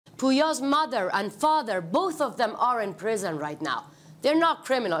Puya's mother and father, both of them are in prison right now. They're not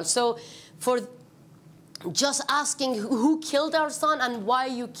criminals. So for just asking who killed our son and why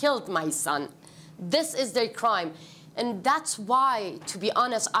you killed my son, this is their crime. And that's why, to be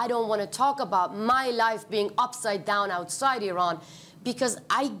honest, I don't want to talk about my life being upside down outside Iran, because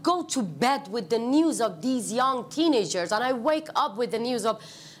I go to bed with the news of these young teenagers, and I wake up with the news of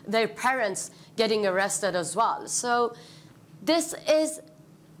their parents getting arrested as well. So this is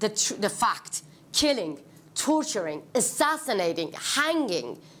the fact. Killing, torturing, assassinating,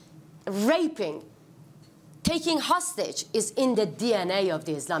 hanging, raping, taking hostage is in the DNA of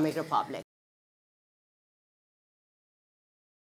the Islamic Republic.